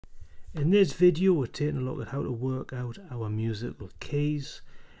In this video we're taking a look at how to work out our musical keys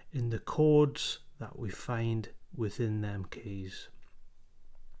and the chords that we find within them keys.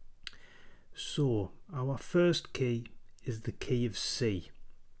 So our first key is the key of C,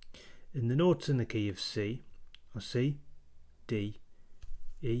 and the notes in the key of C are C, D,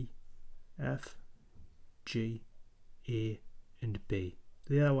 E, F, G, A and B.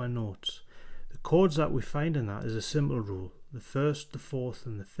 They are our notes. The chords that we find in that is a simple rule. The first, the fourth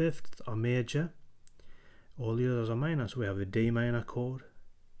and the fifth are major. All the others are minor. So we have a D minor chord,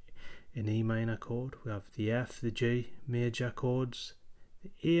 an E minor chord, we have the F, the G major chords,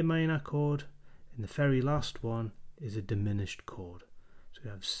 the A minor chord, and the very last one is a diminished chord. So we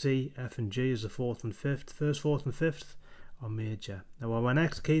have C, F and G as the fourth and fifth. First, fourth and fifth are major. Now our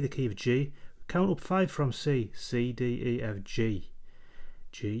next key, the key of G, we count up 5 from C. C, D, E, F, G.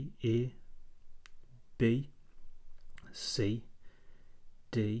 G, A, B, C,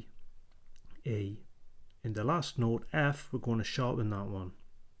 D, E, and the last note F, we're going to sharpen that one.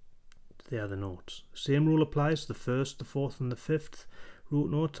 They are the notes. Same rule applies. The first, the fourth and the fifth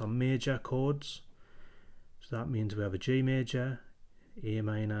root notes are major chords. So that means we have a G major, A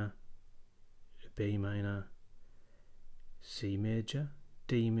minor, a B minor, C major,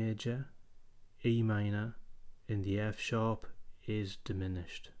 D major, E minor, and the F sharp is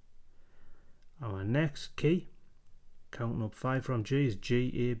diminished. Our next key, counting up 5 from G, is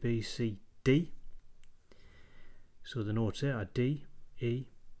G, A, B, C, D. So the notes here are D, E.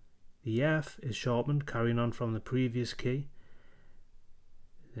 The F is sharpened, carrying on from the previous key.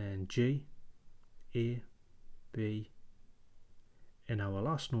 Then G, A, B, and our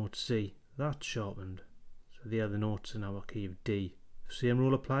last note C, that's sharpened. So they are the notes in our key of D. Same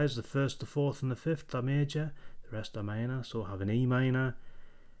rule applies. The first, the fourth and the fifth are major, the rest are minor. So have an E minor,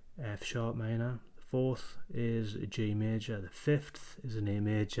 F sharp minor, the fourth is a G major, the fifth is an A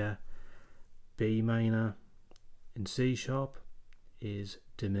major, B minor, and C sharp is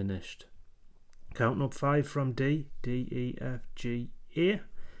diminished. Counting up 5 from D, D, E, F, G, A.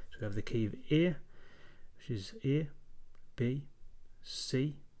 So we have the key of A, which is A, B,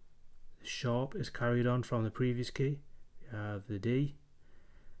 C. The sharp is carried on from the previous key. We have the D,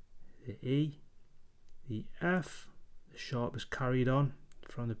 the E, the F. The sharp is carried on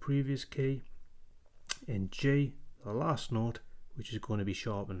from the previous key, and G, the last note, which is going to be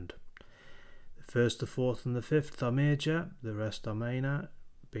sharpened. The first, the fourth and the fifth are major, the rest are minor.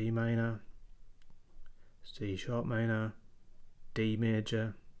 B minor, C sharp minor, D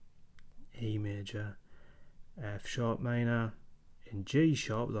major, E major, F sharp minor, and G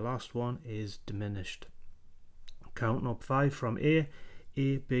sharp, the last one, is diminished. Counting up 5 from A,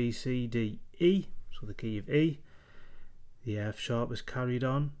 B, C, D, E. So the key of E, the F sharp is carried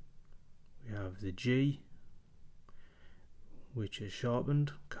on. We have the G, which is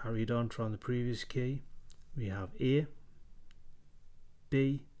sharpened, carried on from the previous key. We have A,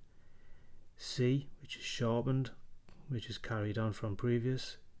 B, C, which is sharpened, which is carried on from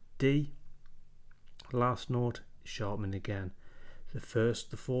previous. D, last note, sharpened again. The first,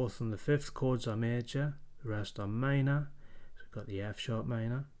 the fourth and the fifth chords are major, the rest are minor. So we've got the F sharp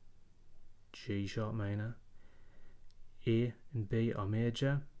minor, G sharp minor, A and B are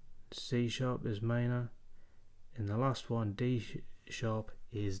major, C sharp is minor, and the last one, D sharp,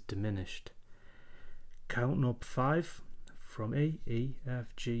 is diminished. Counting up 5 from E,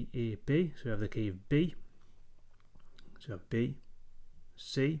 F, G, A, B. So we have the key of B. So we have B,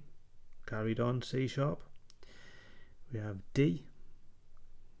 C, carried on, C sharp. We have D,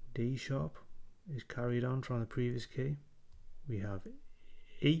 D sharp is carried on from the previous key. We have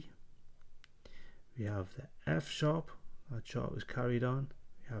E. We have the F sharp, that sharp is carried on.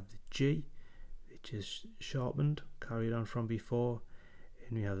 We have the G, which is sharpened, carried on from before,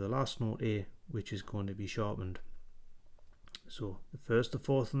 and we have the last note A, which is going to be sharpened. So the first, the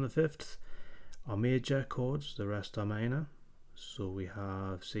fourth and the fifth are major chords, the rest are minor. So we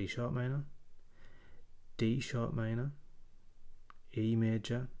have C sharp minor, D sharp minor, E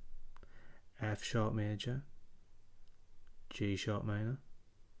major, F sharp major, G sharp minor,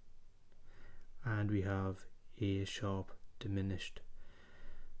 and we have A sharp diminished.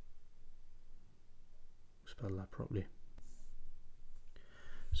 Spell that properly.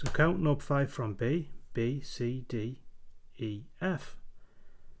 So counting up 5 from B, C, D, E, F.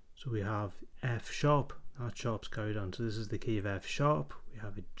 So we have F sharp, that sharp's carried on. So this is the key of F sharp. We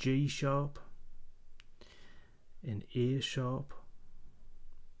have a G sharp, an A sharp,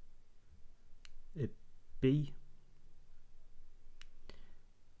 a B,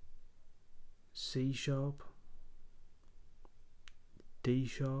 C sharp, D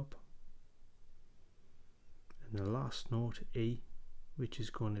sharp, and the last note E, which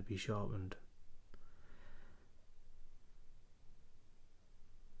is going to be sharpened.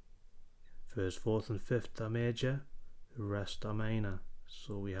 First, fourth and fifth are major, the rest are minor.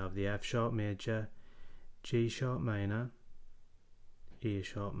 So we have the F sharp major, G sharp minor, A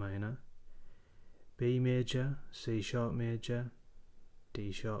sharp minor, B major, C sharp major,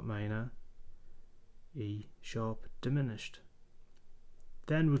 D sharp minor, E sharp diminished.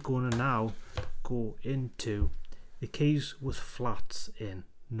 Then we're going to now go into the keys with flats in,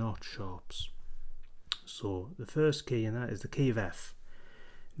 not sharps. So the first key in that is the key of F.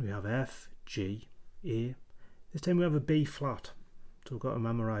 We have F, G, A. This time we have a B flat, so we've got to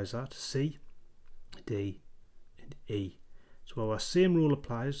memorize that. C, D, and E. So our same rule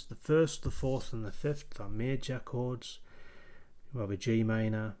applies. The first, the fourth, and the fifth are major chords. We have a G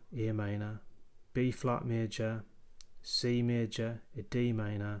minor, A minor, B flat major, C major, a D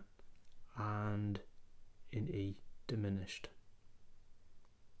minor, and an E diminished.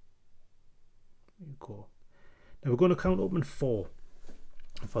 There you go. Now we're going to count up in 4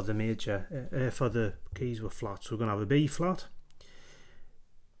 for the major, for the keys with flats. So we're going to have a B flat.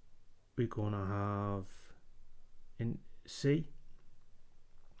 We're going to have in C,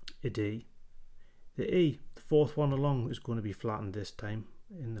 a D, the E, the fourth one along, is going to be flattened this time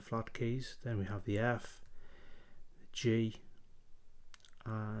in the flat keys. Then we have the F, the G,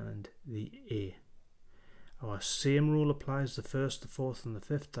 and the A. Our same rule applies. The first, the fourth, and the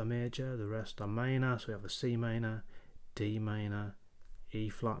fifth are major, the rest are minor. So we have a C minor, D minor, E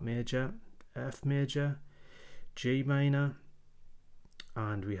flat major, F major, G minor,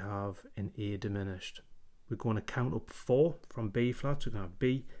 and we have an A diminished. We're going to count up 4 from B flat. So we're going to have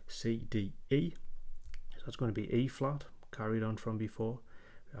B, C, D, E. So that's going to be E flat, carried on from before.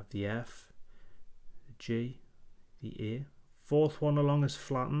 We have the F, the G, the A. Fourth one along is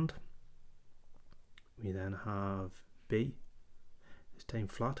flattened. We then have B, this time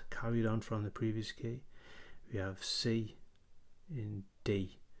flat, carried on from the previous key. We have C and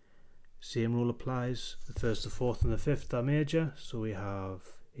D. Same rule applies. The first, the fourth, and the fifth are major. So we have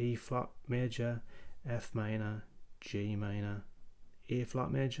E flat major, F minor, G minor, A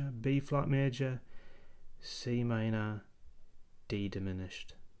flat major, B flat major, C minor, D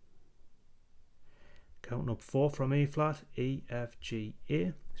diminished. Counting up 4 from E flat, E, F, G,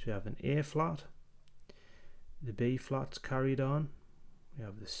 A. So we have an A flat. The B flat's carried on. We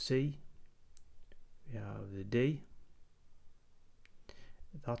have the C. We have the D.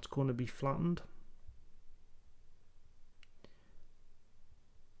 That's going to be flattened.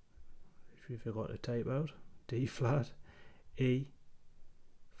 If you forgot to type out, D flat, E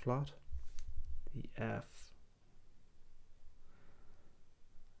flat, the F,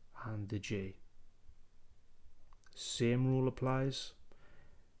 and the G. Same rule applies.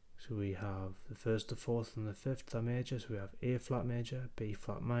 So we have the first, the fourth, and the fifth are major. So we have A flat major, B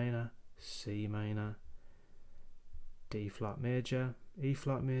flat minor, C minor, D flat major, E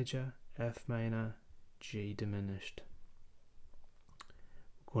flat major, F minor, G diminished.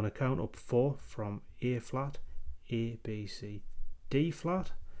 We're going to count up 4 from A flat, A, B, C, D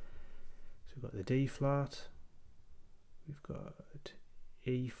flat. So we've got the D flat, we've got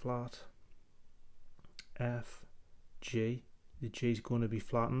E flat, F, G. The G is going to be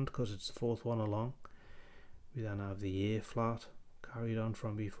flattened because it's the fourth one along. We then have the A flat, carried on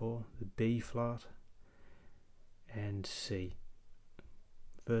from before, the B flat, and C.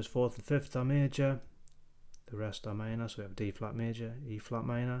 First, fourth, and fifth are major, the rest are minor. So we have D flat major, E flat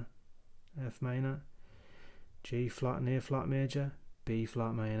minor, F minor, G flat and A flat major, B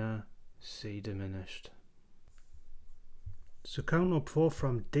flat minor, C diminished. So counting up 4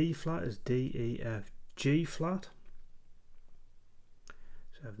 from D flat is D, E, F, G flat.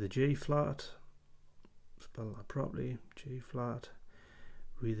 So we have the G flat, spell that properly, G flat.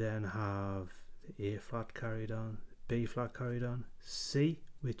 We then have the A flat carried on, the B flat carried on, C,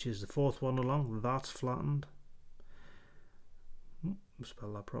 which is the fourth one along, that's flattened.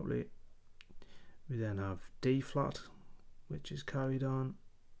 Spell that properly. We then have D flat, which is carried on,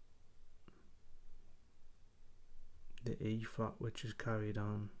 the E flat, which is carried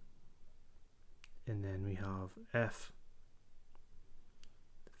on, and then we have F.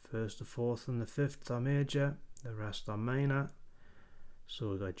 The first, the fourth, and the fifth are major, the rest are minor. So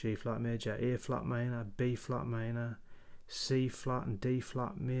we've got G flat major, A flat minor, B flat minor, C flat and D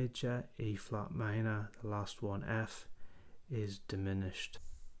flat major, E flat minor. The last one, F, is diminished.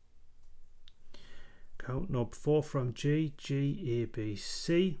 Counting up 4 from G, G, A, B,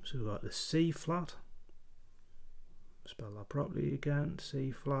 C. So we've got the C flat. Spell that properly again,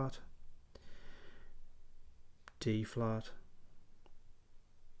 C flat, D flat,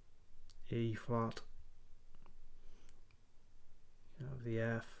 E flat, You have the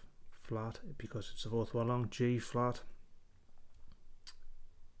F flat because it's the fourth one along, G flat,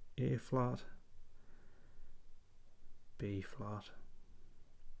 A flat, B flat.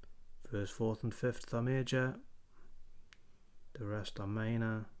 First, fourth and fifth are major, the rest are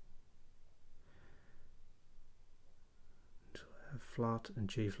minor. So F flat and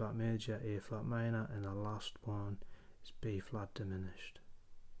G flat major, A flat minor, and the last one is B flat diminished.